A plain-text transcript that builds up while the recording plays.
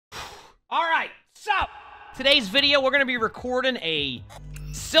Today's video, we're going to be recording a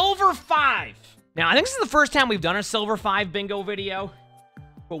Silver 5. Now, I think this is the first time we've done a Silver 5 bingo video.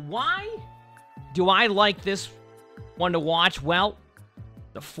 But why do I like this one to watch? Well,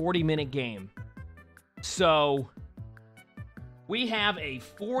 the 40-minute game. So, we have a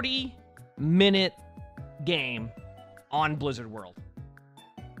 40-minute game on Blizzard World.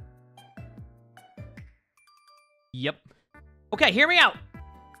 Yep. Okay, hear me out.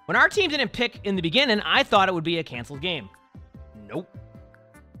 When our team didn't pick in the beginning, I thought it would be a canceled game. Nope.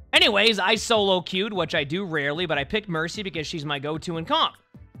 Anyways, I solo queued, which I do rarely, but I picked Mercy because she's my go-to in comp.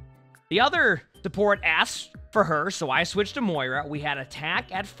 The other support asked for her, so I switched to Moira. We had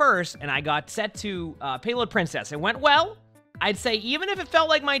attack at first, and I got set to Payload Princess. It went well. I'd say even if it felt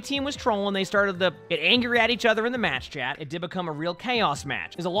like my team was trolling, they started to get angry at each other in the match chat, it did become a real chaos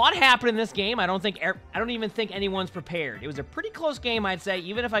match. There's a lot happening in this game. I don't even think anyone's prepared. It was a pretty close game, I'd say,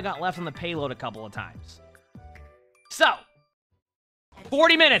 even if I got left on the payload a couple of times. So,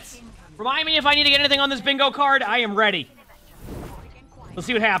 40 minutes. Remind me if I need to get anything on this bingo card. I am ready. Let's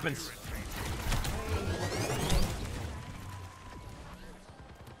see what happens.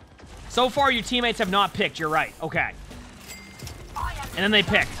 So far, your teammates have not picked. You're right. Okay. And then they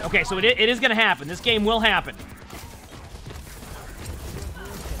picked. Okay, so it is going to happen. This game will happen.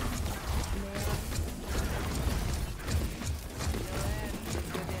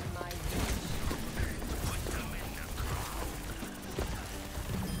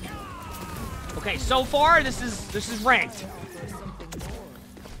 Okay, so far this is ranked.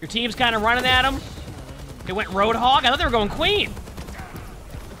 Your team's kind of running at them. They went Roadhog. I thought they were going Queen.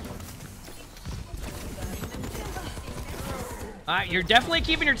 You're definitely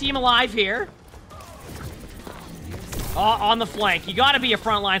keeping your team alive here. On the flank. You gotta be a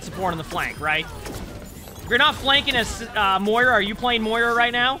frontline support on the flank, right? If you're not flanking as Moira, are you playing Moira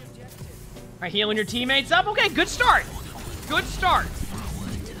right now? All right, healing your teammates up. Okay, good start. Good start.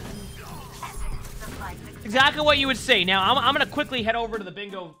 Exactly what you would say. Now, I'm gonna quickly head over to the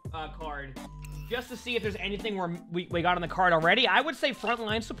bingo card just to see if there's anything we got on the card already. I would say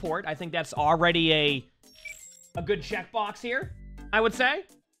frontline support. I think that's already a good checkbox here, I would say.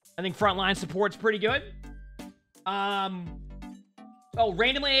 I think frontline support's pretty good. Oh,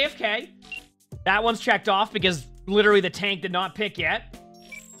 randomly AFK. That one's checked off because literally the tank did not pick yet.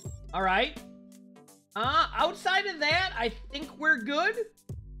 All right. Outside of that, I think we're good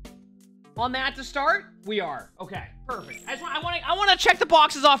on that to start. We are. Okay, perfect. I want to check the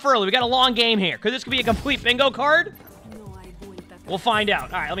boxes off early. We got a long game here. Could this be a complete bingo card? We'll find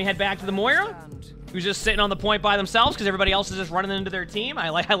out. All right, let me head back to the Moira, who's just sitting on the point by themselves because everybody else is just running into their team. I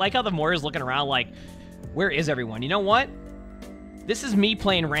like how the Moira's looking around like, where is everyone? You know what? This is me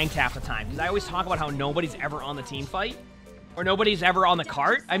playing ranked half the time because I always talk about how nobody's ever on the team fight. Or nobody's ever on the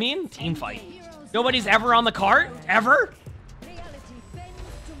cart. I mean, team fight. Nobody's ever on the cart. Ever.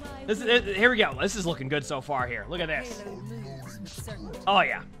 Here we go. This is looking good so far here. Look at this. Oh,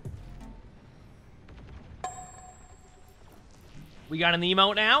 yeah. We got an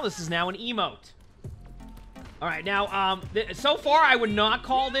emote now. This is now an emote. All right, now, so far, I would not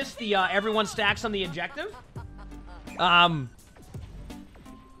call this the everyone stacks on the objective.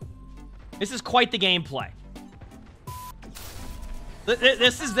 This is quite the gameplay.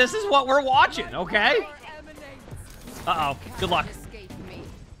 This is what we're watching, okay? Uh-oh, good luck.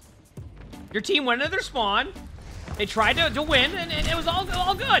 Your team went into their spawn. They tried to win, and it was all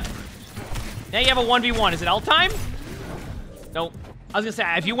good. Now you have a 1v1. Is it ult time? Nope. I was gonna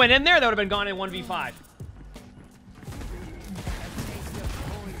say, if you went in there, that would have been gone in 1v5.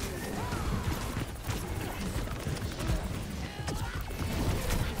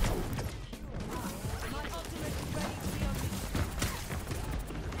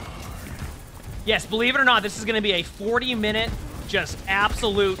 Yes, believe it or not, this is going to be a 40-minute, just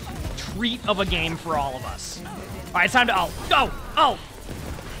absolute treat of a game for all of us. All right, it's time to ult. Go! Ult!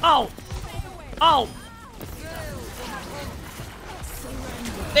 Ult! Ult!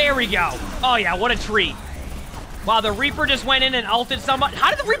 There we go. Oh, yeah, what a treat. Wow, the Reaper just went in and ulted somebody. How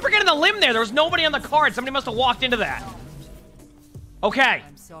did the Reaper get in the limb there? There was nobody on the card. Somebody must have walked into that. Okay.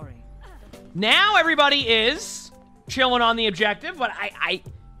 I'm sorry. Now everybody is chilling on the objective, but I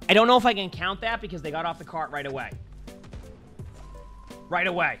don't know if I can count that because they got off the cart right away. Right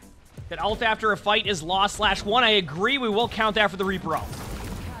away. That ult after a fight is lost/1. I agree, we will count that for the Reaper ult.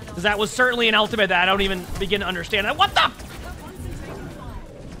 Because that was certainly an ultimate that I don't even begin to understand. What the?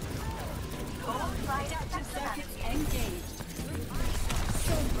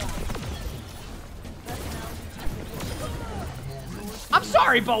 I'm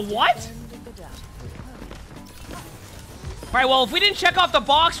sorry, but what? All right, well, if we didn't check off the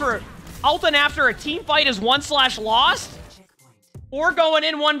box for ulting after a team fight is 1/lost? Or going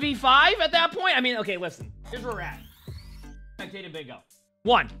in 1v5 at that point? I mean, okay, listen. Here's where we're at. Spectating Bingo.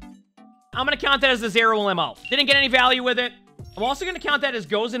 1. I'm going to count that as the 0 MO. Didn't get any value with it. I'm also going to count that as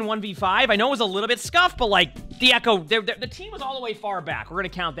goes in 1v5. I know it was a little bit scuffed, but, like, the Echo, the team was all the way far back. We're going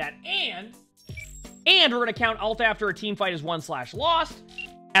to count that. And we're going to count ult after a team fight is 1/lost.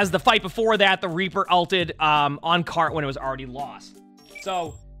 As the fight before that, the Reaper ulted on cart when it was already lost.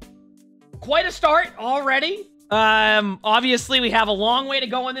 So, quite a start already. Obviously, we have a long way to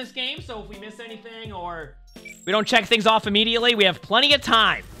go in this game, so if we miss anything or we don't check things off immediately, we have plenty of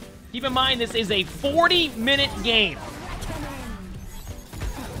time. Keep in mind, this is a 40-minute game.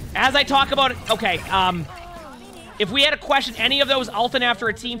 As I talk about it, okay, if we had to question any of those ulting after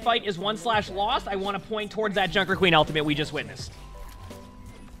a team fight is 1/lost, I want to point towards that Junker Queen ultimate we just witnessed.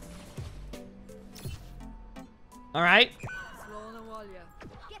 All right.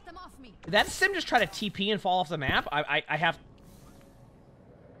 Did that sim just try to TP and fall off the map? I have...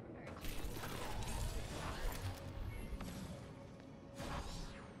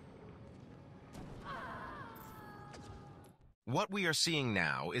 What we are seeing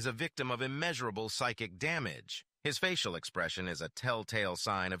now is a victim of immeasurable psychic damage. His facial expression is a telltale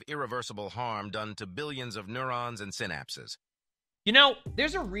sign of irreversible harm done to billions of neurons and synapses. You know,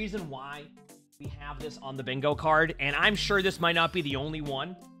 there's a reason why we have this on the bingo card, and I'm sure this might not be the only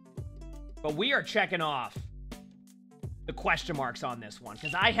one. But we are checking off the question marks on this one,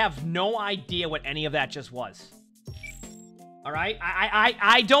 because I have no idea what any of that just was. All right?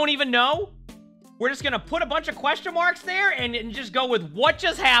 I don't even know. We're just going to put a bunch of question marks there and just go with what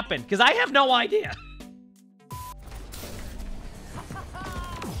just happened, because I have no idea.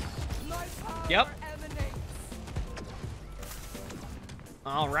 Yep.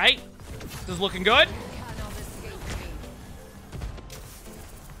 All right. This is looking good.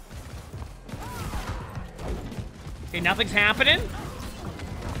 Okay, nothing's happening.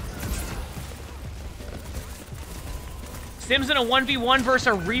 Sim's in a 1v1 versus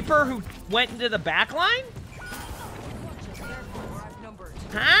a Reaper who went into the back line?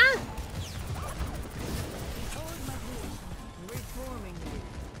 Huh?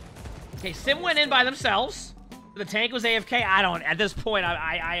 Okay, Sim went in by themselves. The tank was AFK. I don't, at this point,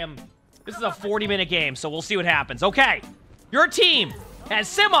 I am, this is a 40-minute game, so we'll see what happens. Okay, your team has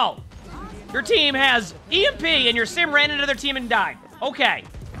Simo. Your team has EMP, and your Sim ran into their team and died. Okay.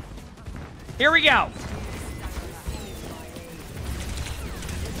 Here we go.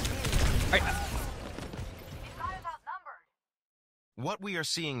 All right. What we are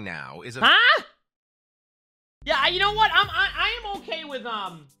seeing now is a... Huh? Yeah, you know what? I am okay with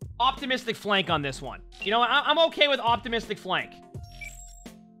optimistic flank on this one. You know what? I'm okay with optimistic flank.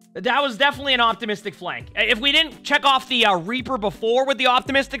 That was definitely an optimistic flank. If we didn't check off the Reaper before with the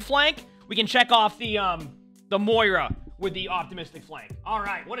optimistic flank, we can check off the Moira with the optimistic flank. All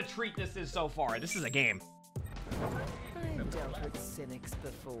right, what a treat this is so far. This is a game. I've dealt with cynics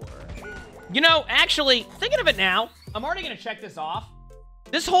before. You know, actually, thinking of it now, I'm already going to check this off.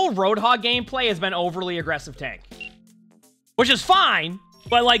 This whole Roadhog gameplay has been overly aggressive tank. Which is fine,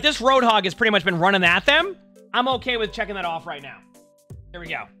 but like this Roadhog has pretty much been running at them. I'm okay with checking that off right now. There we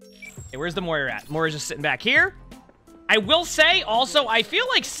go. Okay, where's the Moira at? Moira's just sitting back here. I will say, also, I feel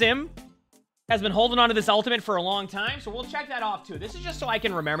like Sim has been holding on to this ultimate for a long time, so we'll check that off too. This is just so I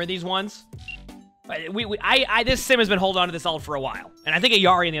can remember these ones. This Sim has been holding on to this ult for a while, and I think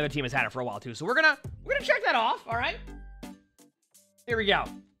Ayari and the other team has had it for a while too. So we're gonna check that off. All right. Here we go.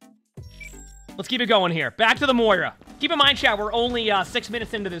 Let's keep it going here. Back to the Moira. Keep in mind, chat, we're only 6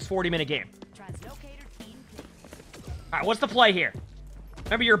 minutes into this 40-minute game. All right, what's the play here?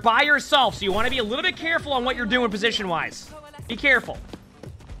 Remember, you're by yourself, so you want to be a little bit careful on what you're doing position-wise. Be careful.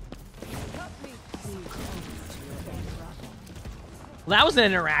 Well, that was an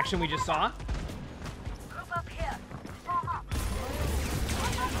interaction we just saw.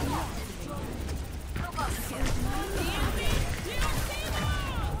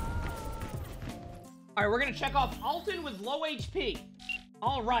 All right, we're going to check off Alton with low HP.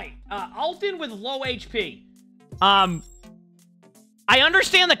 All right, Alton with low HP. I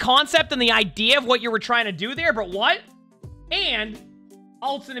understand the concept and the idea of what you were trying to do there, but what? And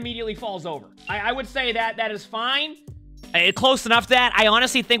Alton immediately falls over. I would say that is fine. Close enough to that. I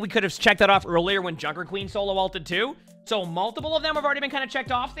honestly think we could have checked that off earlier when Junker Queen solo ulted too. So multiple of them have already been kind of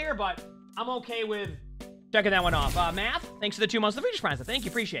checked off there, but I'm okay with checking that one off. Math, thanks for the 2 months of Regis Friends. Thank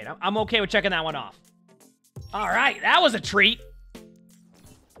you, appreciate it. I'm okay with checking that one off. All right, that was a treat.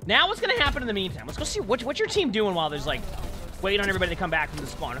 Now what's going to happen in the meantime? Let's go see what's your team doing while there's like waiting on everybody to come back from the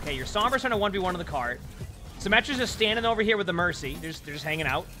spawn. Okay, your Sombra's trying to 1v1 on the cart. Symmetra's just standing over here with the Mercy. They're just hanging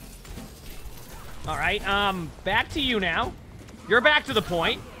out. All right, back to you now. You're back to the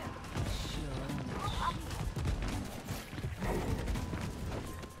point.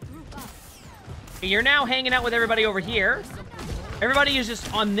 You're now hanging out with everybody over here. Everybody is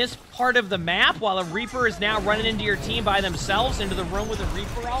just on this part of the map, while a Reaper is now running into your team by themselves into the room with a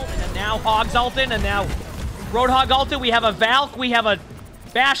Reaper ult, and then now Hog's ulted, and now Roadhog ulted. We have a Valk, we have a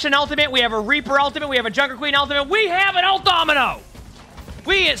Bastion ultimate, we have a Reaper ultimate, we have a Junker Queen ultimate. We have an ult domino!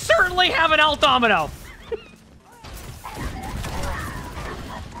 We certainly have an ult domino.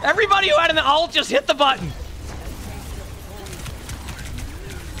 Everybody who had an ult just hit the button.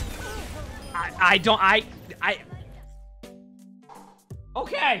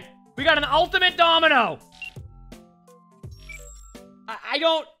 Okay, we got an ultimate domino. I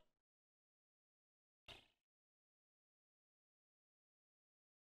don't...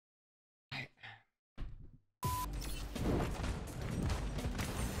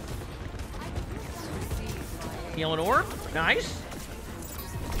 Healing orb, nice.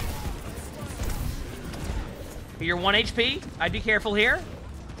 You're 1 HP. I'd be careful here.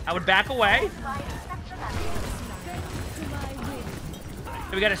 I would back away.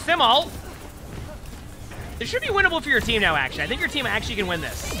 We got a sim ult. This should be winnable for your team now, actually. I think your team actually can win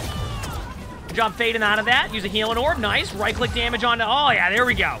this. Good job fading out of that. Use a healing orb. Nice. Right-click damage onto... Oh, yeah, there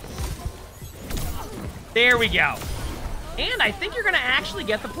we go. There we go. And I think you're going to actually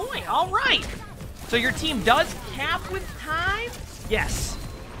get the point. All right. So your team does cap with time? Yes.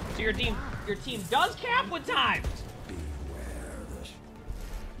 So your team does cap with time.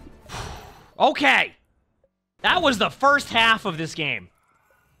 Okay. That was the first half of this game.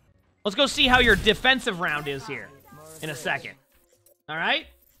 Let's go see how your defensive round is here in a second. All right?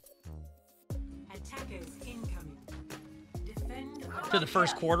 To the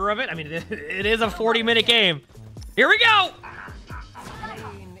first quarter of it. I mean, it is a 40-minute game. Here we go.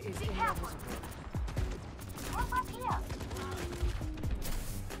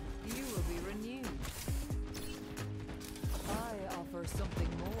 You will be renewed. I offer something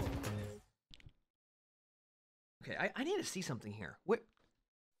more. Okay, I need to see something here. What?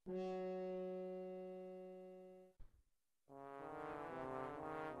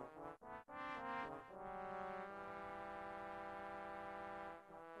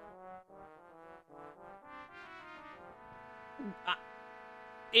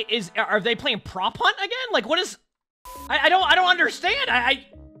 Are they playing prop hunt again? Like, what is... I don't understand.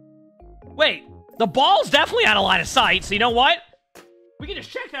 Wait, the ball's definitely out of line of sight, so you know what? We can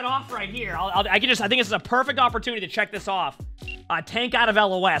just check that off right here. I think this is a perfect opportunity to check this off. Tank out of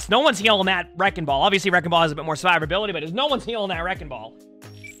LOS. No one's healing that Wrecking Ball. Obviously, Wrecking Ball has a bit more survivability, but no one's healing that Wrecking Ball.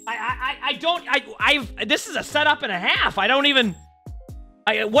 This is a setup and a half. I don't even...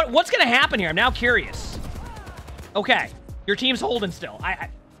 what's gonna happen here? I'm now curious. Okay, your team's holding still.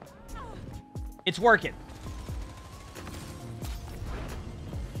 It's working.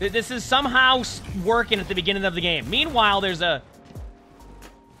 This is somehow working at the beginning of the game. Meanwhile, there's a...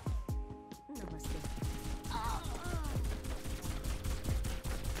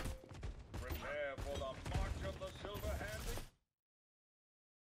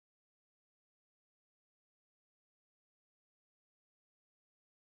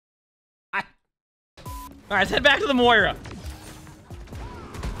 All right, let's head back to the Moira.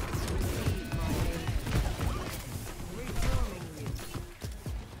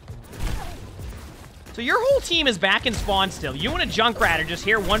 So your whole team is back in spawn still. You and a Junkrat are just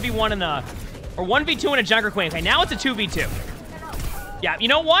here 1v1 in a... Or 1v2 and a Junker Queen. Okay, now it's a 2v2. Yeah, you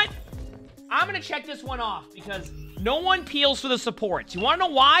know what? I'm going to check this one off because no one peels for the supports. You want to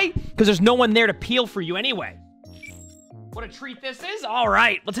know why? Because there's no one there to peel for you anyway. What a treat this is. All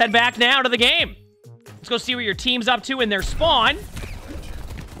right, let's head back now to the game. Let's go see what your team's up to in their spawn.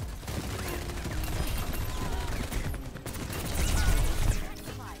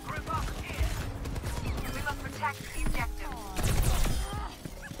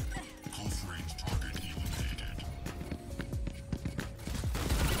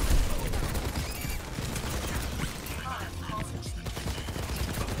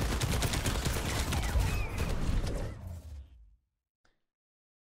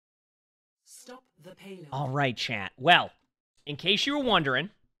 All right, chat. Well, in case you were wondering,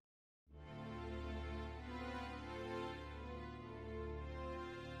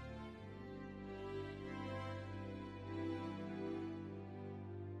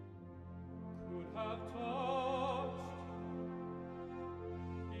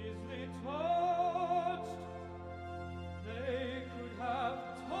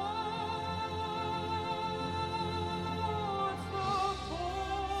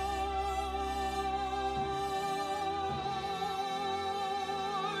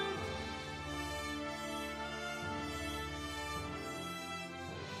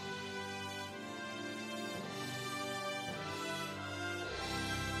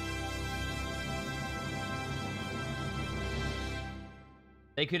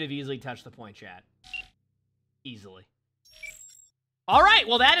 They could have easily touched the point, chat. Easily. All right,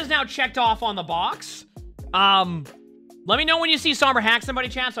 well, that is now checked off on the box. Let me know when you see Sombra hack somebody,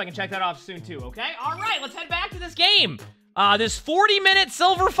 chat, so I can check that off soon, too, okay? All right, let's head back to this game. This 40-minute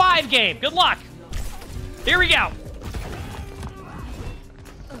Silver 5 game. Good luck. Here we go.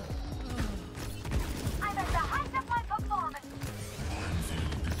 I'm at the height of my performance.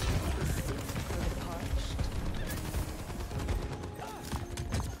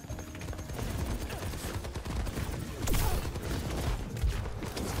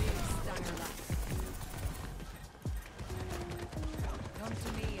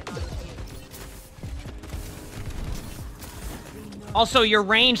 Also, your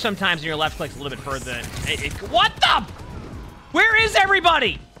range sometimes in your left click's a little bit further than... what the? Where is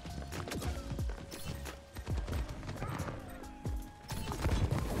everybody?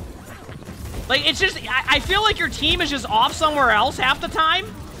 Like, it's just... I feel like your team is just off somewhere else half the time.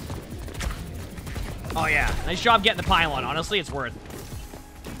 Oh, yeah. Nice job getting the pylon. Honestly, it's worth.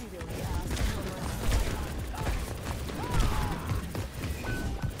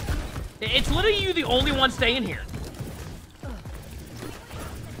 It's literally you the only one staying here.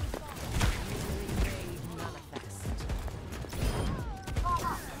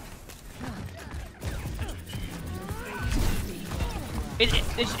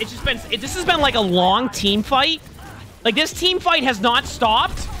 It's just been... this has been like a long team fight. Like, this team fight has not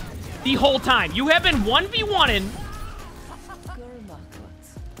stopped the whole time. You have been 1v1ing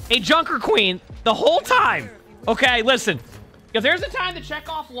a Junker Queen the whole time. Okay, listen. If there's a time to check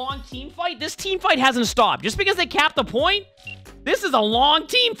off long team fight, this team fight hasn't stopped. Just because they capped the point, this is a long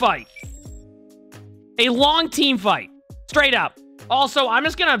team fight. A long team fight. Straight up. Also, I'm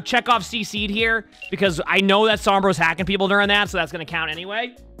just going to check off CC'd here because I know that Sombra was hacking people during that, so that's going to count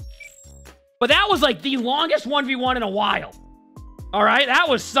anyway. But that was like the longest 1v1 in a while. All right? That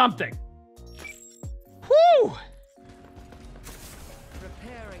was something. Whew!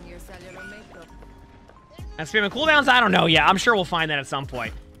 Preparing your cellular makeup. And spamming cooldowns? I don't know. Yeah, I'm sure we'll find that at some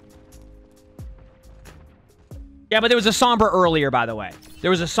point. Yeah, but there was a Sombra earlier, by the way.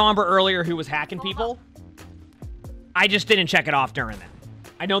 There was a Sombra earlier who was hacking people. I just didn't check it off during that.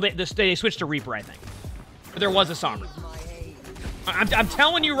 I know they switched to Reaper, I think. But there was a Sombra. I'm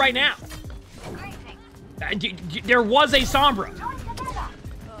telling you right now. There was a Sombra.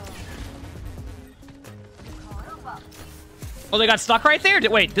 Oh, they got stuck right there?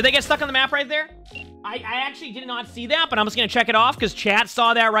 Wait, did they get stuck on the map right there? I actually did not see that, but I'm just going to check it off because chat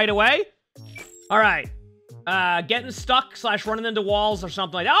saw that right away. All right. Getting stuck / running into walls or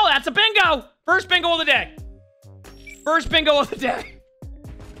something like that. Oh, that's a bingo! First bingo of the day. First bingo of the day.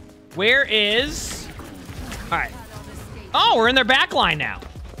 Where is... All right. Oh, we're in their back line now.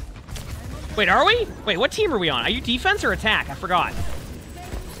 Wait, are we? Wait, what team are we on? Are you defense or attack? I forgot.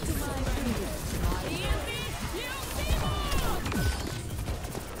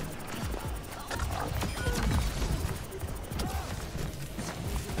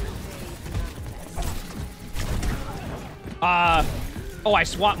 Oh, I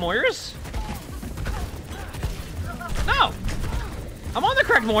swap Moiras? No. I'm on the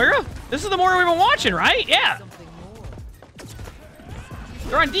correct Moira. This is the Moira we've been watching, right? Yeah.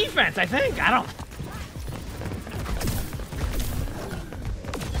 They're on defense, I think. I don't...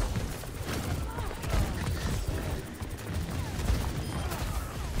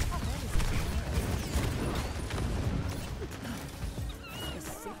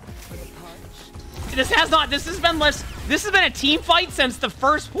 This has been a team fight since the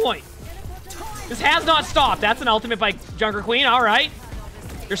first point. This has not stopped. That's an ultimate by Junker Queen. All right.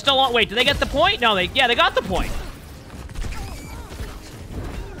 They're still on. Wait, did they get the point? No, they got the point.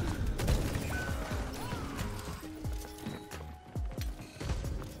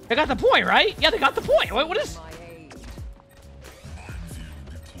 They got the point, right? Yeah, they got the point. Wait, what is...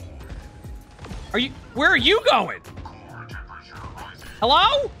 Where are you going?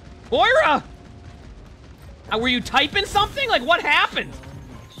 Hello? Moira? Were you typing something? Like, what happened?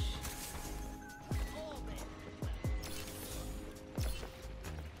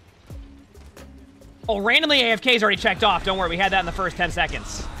 Oh, randomly AFK is already checked off. Don't worry, we had that in the first 10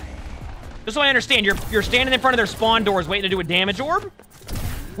 seconds. Just so I understand, you're standing in front of their spawn doors waiting to do a damage orb?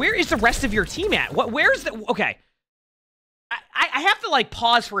 Where is the rest of your team at? Where's the... Okay. I have to, like,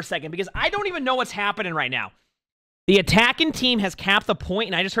 pause for a second because I don't even know what's happening right now. The attacking team has capped the point,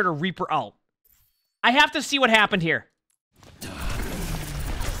 and I just heard a Reaper ult. I have to see what happened here.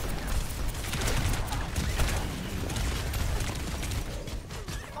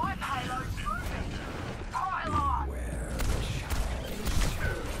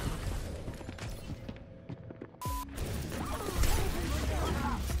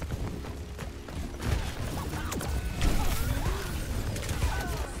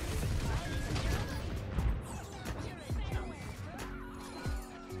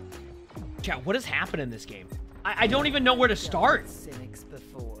 Chat, what has happened in this game? I don't even know where to start. Cynics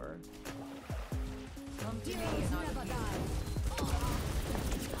before. Come to me and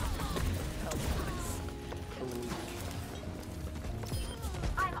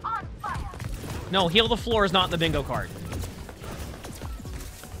I'm on fire. No, heal the floor is not in the bingo card.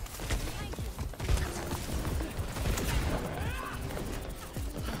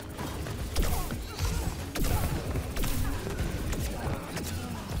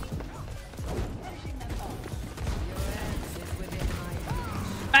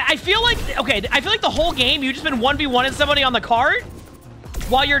 I feel like, okay, I feel like the whole game you've just been 1v1ing somebody on the cart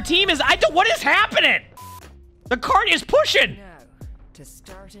while your team is, what is happening? The cart is pushing. now to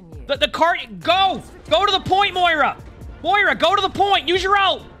start anew. The cart, go to the point, Moira. Moira, go to the point, use your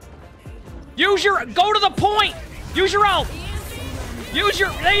ult. Go to the point, use your ult.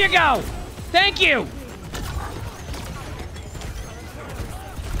 There you go. Thank you.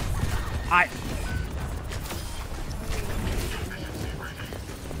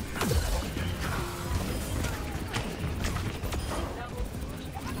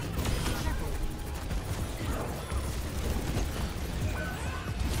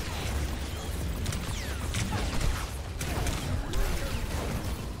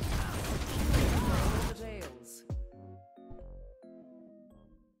 Jails.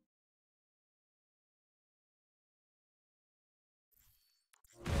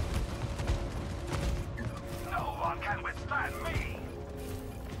 No one can withstand me!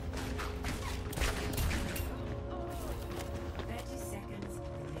 30 seconds.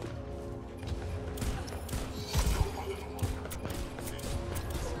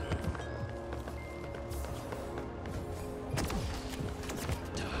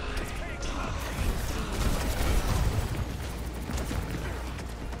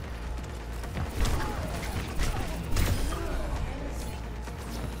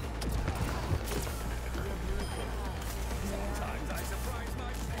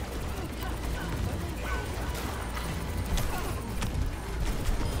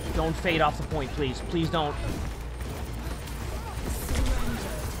 Don't fade off the point, please. Please don't.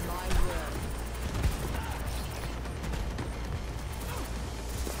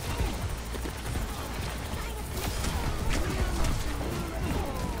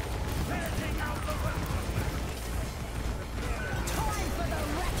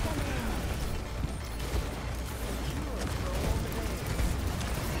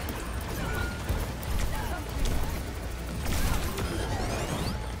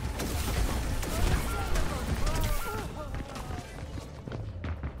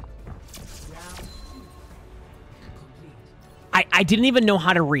 I didn't even know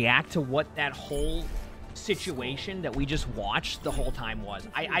how to react to what that whole situation that we just watched the whole time was.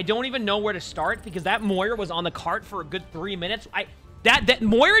 I don't even know where to start because that Moira was on the cart for a good 3 minutes. That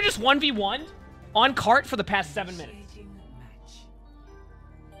Moira just 1v1'd on cart for the past 7 minutes.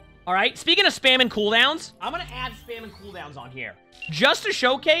 All right, speaking of spam and cooldowns, I'm going to add spam and cooldowns on here. Just to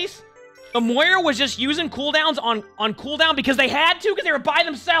showcase, the Moira was just using cooldowns on cooldown because they had to, because they were by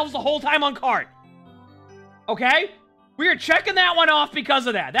themselves the whole time on cart. Okay? We are checking that one off because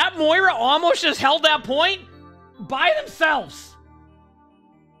of that. That Moira almost just held that point by themselves.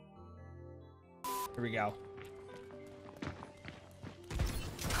 Here we go.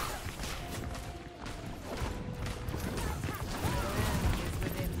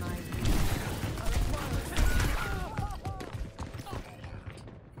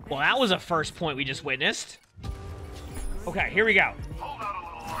 Well, that was a first point we just witnessed. Okay, here we go.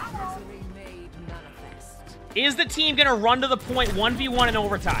 Misery made manifest. Is the team going to run to the point 1v1 in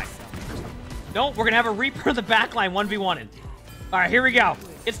overtime? Nope, we're going to have a Reaper in the backline 1v1. All right, here we go.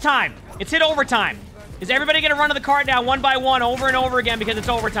 It's time. It's hit overtime. Is everybody going to run to the cart now one by one over and over again because it's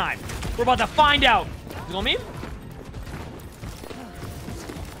overtime? We're about to find out. You know what I mean?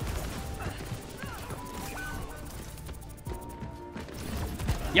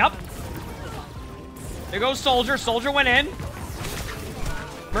 Yep. There goes Soldier. Soldier went in.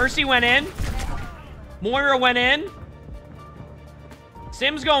 Mercy went in. Moira went in.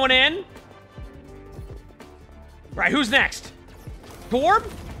 Sim's going in. All right, who's next? Torb?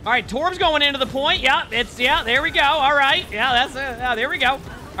 All right, Torb's going into the point. Yeah, there we go. All right. Yeah, there we go. All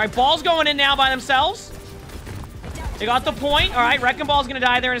right, Ball's going in now by themselves. They got the point. All right, Wrecking Ball's going to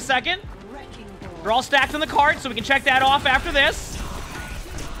die there in a second. They're all stacked on the cart, so we can check that off after this.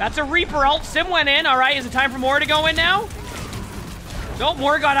 That's a Reaper ult. Sim went in. All right, is it time for Moira to go in now? Nope,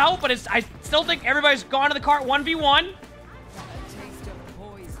 Moira got out, but I still think everybody's gone to the cart 1v1. Taste of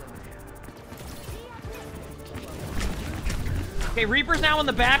poison. Okay, Reaper's now in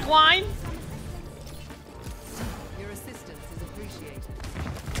the back line. Your assistance is appreciated.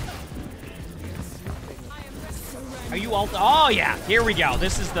 you ult? Oh, yeah. Here we go.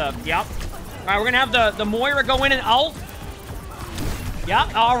 This is the... Yep. All right, we're going to have the Moira go in and ult.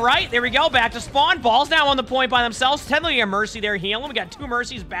 Yep. All right. There we go. Back to spawn. Ball's now on the point by themselves. Technically a Mercy there healing. We got 2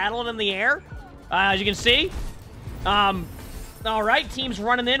 Mercies battling in the air, as you can see. All right. Teams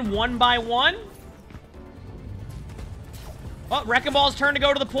running in one by one. Oh, Wrecking Ball's turn to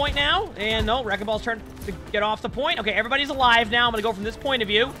go to the point now. And no, Wrecking Ball's turn to get off the point. Okay, everybody's alive now. I'm going to go from this point of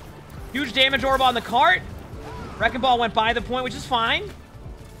view. Huge damage orb on the cart. Wrecking Ball went by the point, which is fine.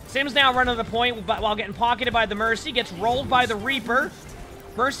 Sim's now running to the point while getting pocketed by the Mercy. Gets rolled by the Reaper.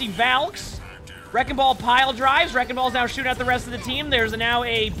 Mercy Valks. Wrecking Ball pile drives. Wrecking Ball's now shooting at the rest of the team. There's now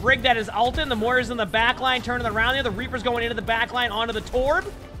a Brig that is ulting. The Moira's in the back line, turning around there. The Reaper's going into the back line onto the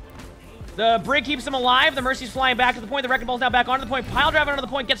Torb. The Brig keeps him alive. The Mercy's flying back to the point. The Wrecking Ball's now back onto the point. Pile drive onto the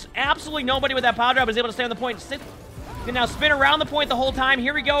point. Gets absolutely nobody with that pile drive. Is able to stay on the point. Can now spin around the point the whole time.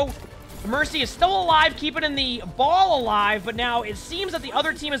 Here we go. The Mercy is still alive, keeping the ball alive. But now it seems that the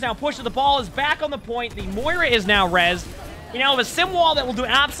other team is now pushed. The ball is back on the point. The Moira is now rezzed. We now have a sim wall that will do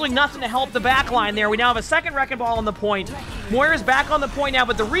absolutely nothing to help the back line there. We now have a second Wrecking Ball on the point. Moira's back on the point now,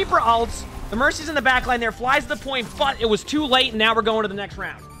 but the Reaper ults. The Mercy's in the back line there. Flies to the point, but it was too late, and now we're going to the next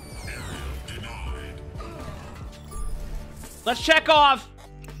round. Let's check off.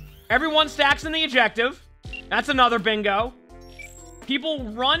 Everyone stacks in the objective. That's another bingo. People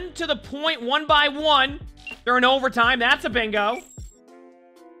run to the point one by one during overtime. That's a bingo.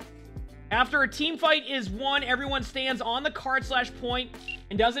 After a team fight is won, everyone stands on the card/point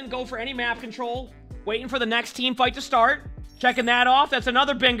and doesn't go for any map control. Waiting for the next team fight to start. Checking that off. That's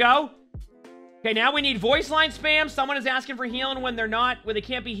another bingo. Okay, now we need voice line spam. Someone is asking for healing when they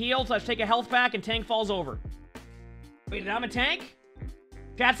can't be healed. So let's take a health pack and tank falls over. Wait, did I'm a tank?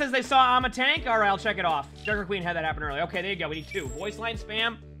 Chat says they saw I'm a tank. All right, I'll check it off. Sugar Queen had that happen earlier. Okay, there you go. We need 2. Voice line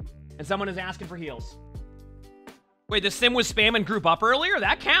spam, and someone is asking for heals. Wait, the sim was spamming group up earlier?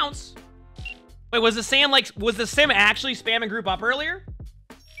 That counts. Wait, was the sim actually spamming group up earlier?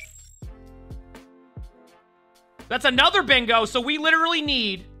 That's another bingo, so we literally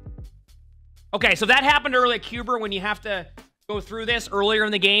need... Okay, so that happened early at Cuber when you have to go through this earlier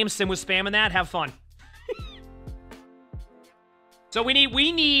in the game. Sim was spamming that. Have fun. So we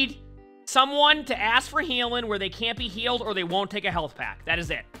need someone to ask for healing where they can't be healed or they won't take a health pack. That is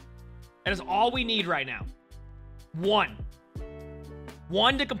it. That is all we need right now. 1.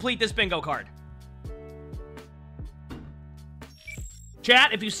 1 to complete this bingo card.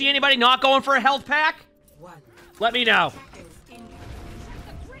 Chat, if you see anybody not going for a health pack, let me know.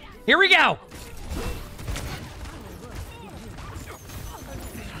 Here we go.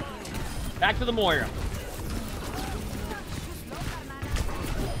 Back to the Moira.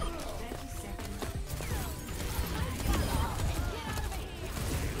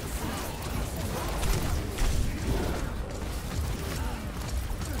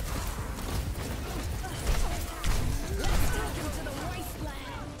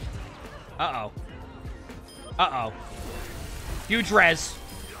 Uh-oh. Uh-oh. Huge res.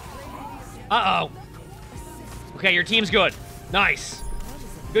 Uh-oh. Okay, your team's good. Nice.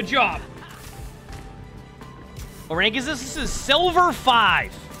 Good job. What rank is this? This is Silver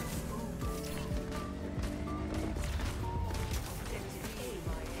 5.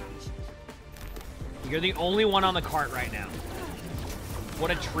 You're the only one on the cart right now.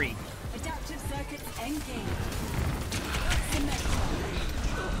 What a treat. Adaptive circuits endgame.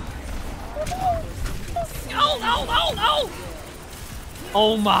 No, no, no, no!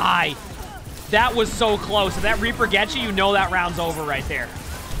 Oh my. That was so close. If that Reaper gets you, you know that round's over right there.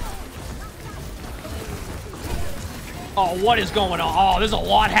 Oh, what is going on? Oh, there's a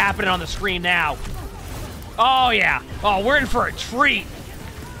lot happening on the screen now. Oh, yeah. Oh, we're in for a treat.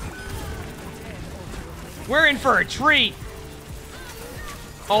 We're in for a treat.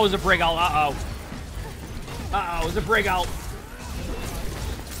 Oh, it's a Brig ult. Uh-oh. Uh-oh, it's a Brig ult.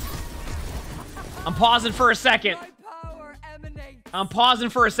 I'm pausing for a second. I'm pausing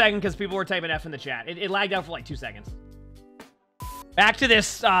for a second because people were typing F in the chat. It lagged out for like 2 seconds. Back to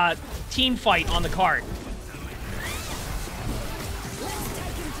this team fight on the card.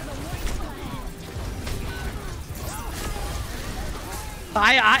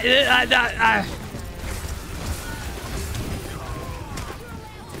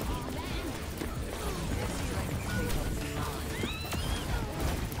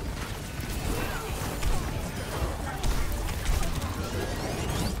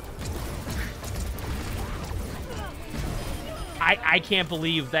 I can't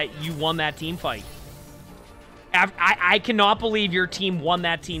believe that you won that team fight. I cannot believe your team won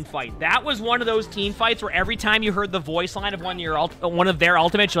that team fight. That was one of those team fights where every time you heard the voice line of one of their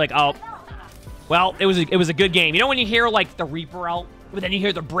ultimates, you're like, oh, Well, it was a good game. You know when you hear, like, the Reaper ult, but then you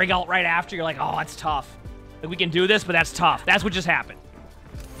hear the Brig ult right after, you're like, oh, that's tough. Like, we can do this, but that's tough. That's what just happened.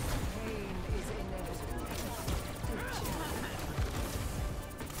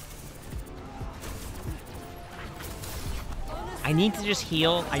 I need to just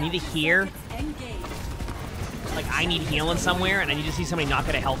heal. I need to hear. Like, I need healing somewhere, and I need to see somebody not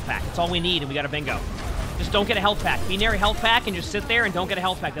get a health pack. That's all we need, and we got a bingo. Just don't get a health pack. Be near a health pack and just sit there and don't get a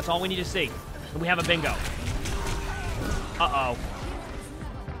health pack. That's all we need to see. And we have a bingo. Uh-oh.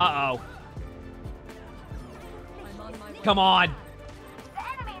 Uh-oh. Come on. The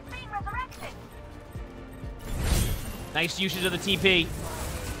enemy is being resurrected. Nice usage of the TP.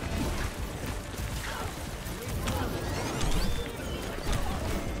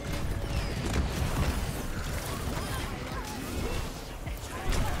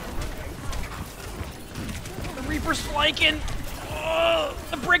 The Reaper's flanking. Oh,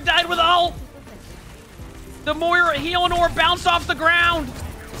 the Brig died with ult. The Moira healing orb bounced off the ground.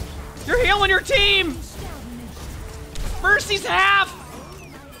 You're healing your team. Mercy's half.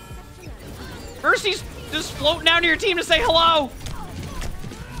 Mercy's just floating down to your team to say hello.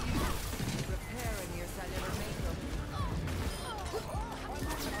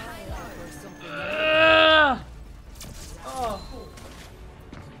 Oh.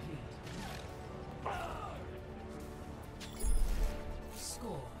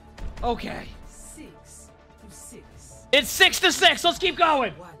 Okay. 6-6. It's 6-6. Let's keep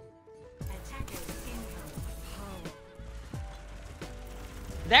going.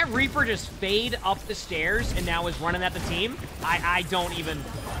 That Reaper just fade up the stairs and now is running at the team. I don't even...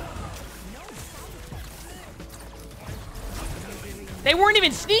 They weren't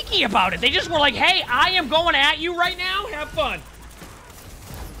even sneaky about it. They just were like, hey, I am going at you right now. Have fun.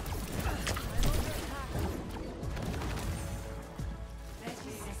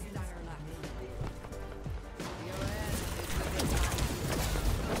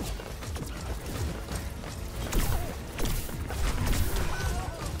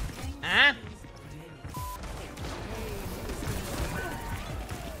 Huh?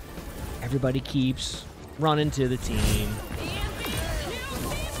 Everybody keeps running to the team.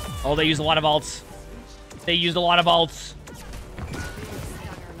 Oh, they used a lot of ults. They used a lot of ults.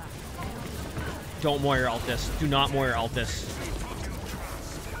 Don't Moira ult this. Do not Moira ult this.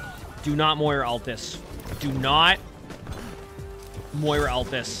 Do not Moira ult this. Do not Moira ult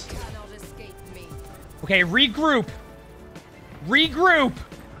this. Okay, regroup. Regroup.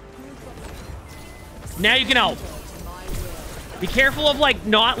 Now you can ult. Be careful of, like,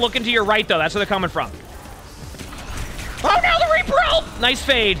 not looking to your right, though. That's where they're coming from. Oh, no, the Reaper ult! Nice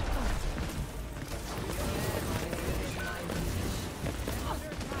fade.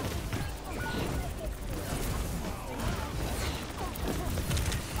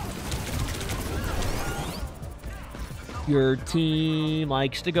 Your team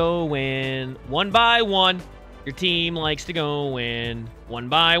likes to go in one by one. Your team likes to go in one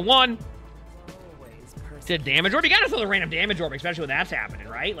by one. Did damage orb? You gotta throw the random damage orb, especially when that's happening,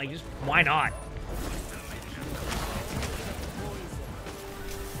 right? Like, just why not?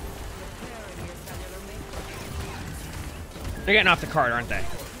 They're getting off the cart, aren't they?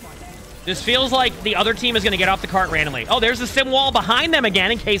 This feels like the other team is going to get off the cart randomly. Oh, there's the sim wall behind them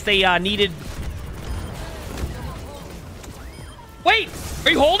again in case they needed... Wait!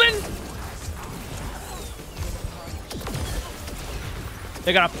 Are you holding?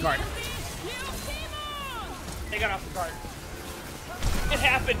 They got off the cart. They got off the cart. It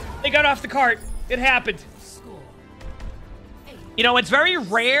happened. They got off the cart. It happened. You know, it's very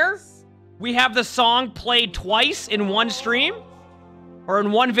rare we have the song played twice in one stream. Or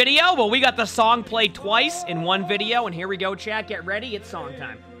in one video. Well, we got the song played twice in one video. And here we go, chat. Get ready. It's song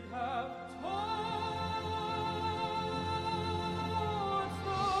time.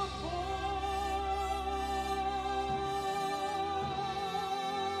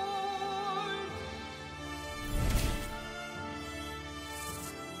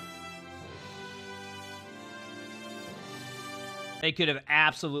 They could have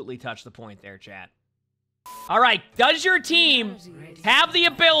absolutely touched the point there, chat. All right, does your team have the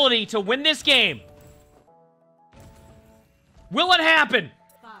ability to win this game? Will it happen?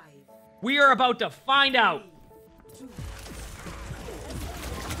 We are about to find out.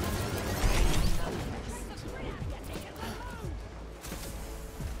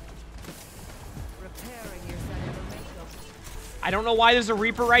 I don't know why there's a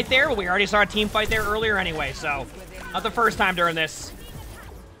Reaper right there, but we already saw a team fight there earlier anyway, so not the first time during this.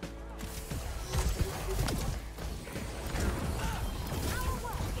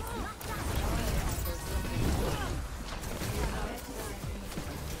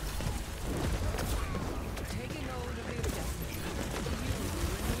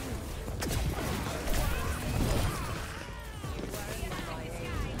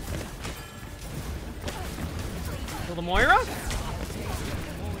 Moira. All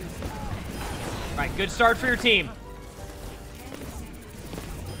right, good start for your team.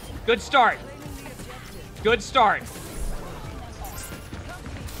 Good start. Good start.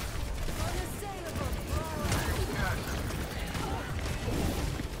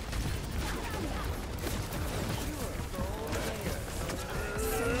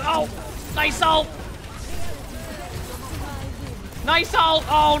 Oh, nice ult. Nice ult.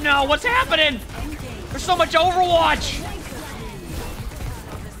 Oh no, what's happening? There's so much Overwatch.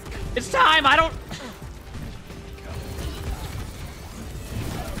 It's time. I don't.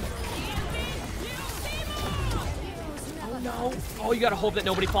 Oh no. Oh, you gotta hope that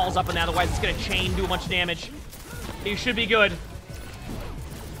nobody falls up on that, otherwise it's gonna chain, do a bunch of damage. You should be good.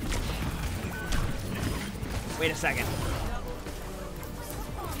 Wait a second.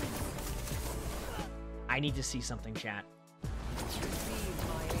 I need to see something, chat.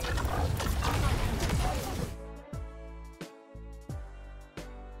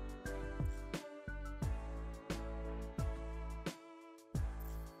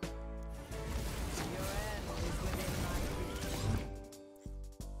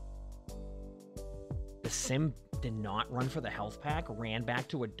 The sim did not run for the health pack, ran back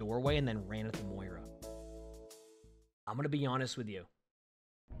to a doorway, and then ran at the Moira. I'm gonna be honest with you.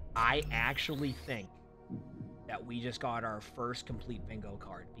 I actually think that we just got our first complete bingo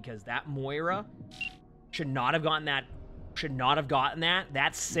card, because that Moira should not have gotten that.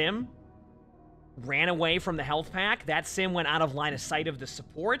 That sim ran away from the health pack. That sim went out of line of sight of the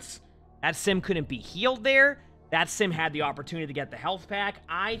supports. That sim couldn't be healed there. That sim had the opportunity to get the health pack.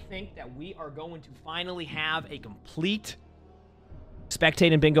 I think that we are going to finally have a complete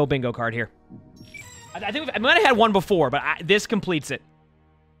Spectating Bingo card here. I think I might have had one before, but this completes it.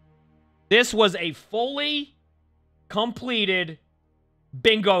 This was a fully completed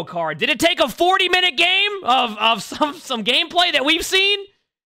bingo card. Did it take a 40-minute game of some gameplay that we've seen?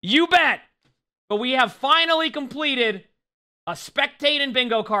 You bet. But we have finally completed a Spectating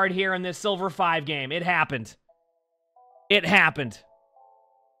Bingo card here in this Silver 5 game. It happened. It happened.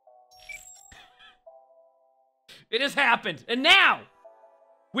 It has happened. And now,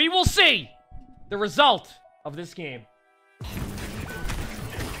 we will see the result of this game.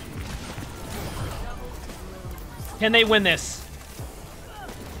 Can they win this?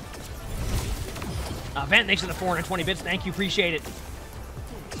 Vent, thanks for the 420 bits. Thank you, appreciate it.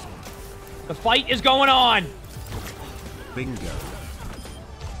 The fight is going on. Bingo.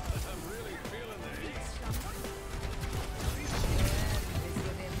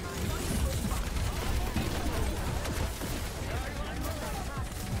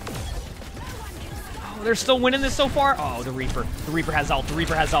 Oh, they're still winning this so far? Oh, the Reaper. The Reaper has ult. The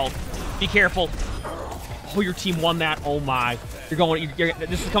Reaper has ult. Be careful. Oh, your team won that. Oh my.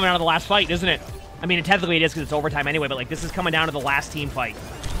 This is coming out of the last fight, isn't it? I mean, technically it is because it's overtime anyway, but like this is coming down to the last team fight.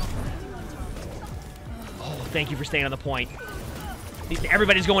 Oh, thank you for staying on the point.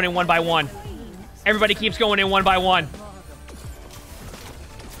 Everybody's going in one by one. Everybody keeps going in one by one.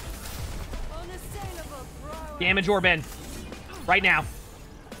 Damage orb in. Right now.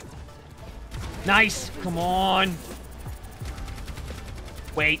 Nice. Come on.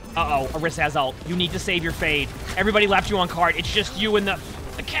 Wait. Uh-oh. Orisa has ult. You need to save your fade. Everybody left you on card. It's just you and the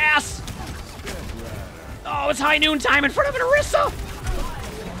Cass. Oh, it's high noon time in front of an Orisa.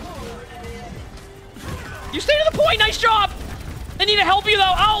 You stay to the point. Nice job. They need to help you,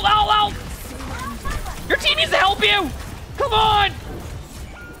 though. Ult. Your team needs to help you. Come on.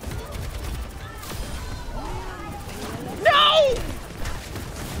 No.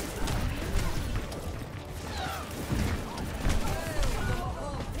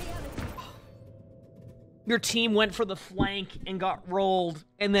 Your team went for the flank and got rolled,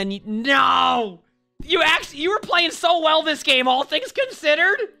 and then no! You were playing so well this game, all things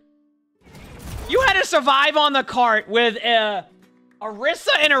considered. You had to survive on the cart with a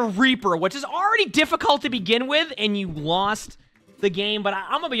Orisa and a Reaper, which is already difficult to begin with, and you lost the game. But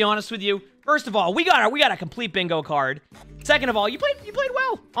I'm gonna be honest with you. First of all, we got a complete bingo card. Second of all, you played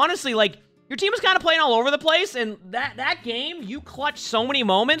well. Honestly, like your team was kind of playing all over the place, and that game you clutched so many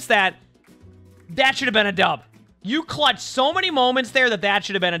moments that should have been a dub. You clutched so many moments there that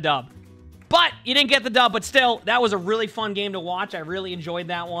should have been a dub. But you didn't get the dub, but still, that was a really fun game to watch. I really enjoyed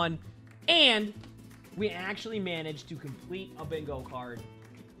that one. And we actually managed to complete a bingo card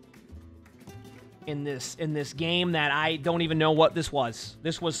in this game that I don't even know what this was.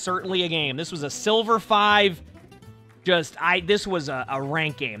 This was certainly a game. This was a Silver 5. This was a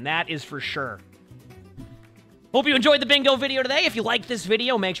rank game. That is for sure. Hope you enjoyed the bingo video today. If you liked this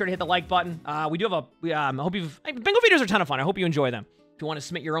video, make sure to hit the like button. We do have bingo videos are a ton of fun. I hope you enjoy them. If you want to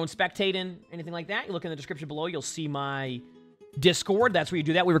submit your own spectating, anything like that, you look in the description below. You'll see my Discord. That's where you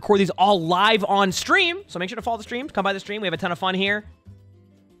do that. We record these all live on stream, so make sure to follow the streams. Come by the stream. We have a ton of fun here.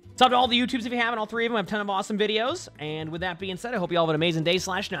 Sub to all the YouTubes if you haven't. All 3 of them have a ton of awesome videos. And with that being said, I hope you all have an amazing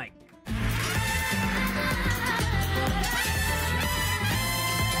day/night.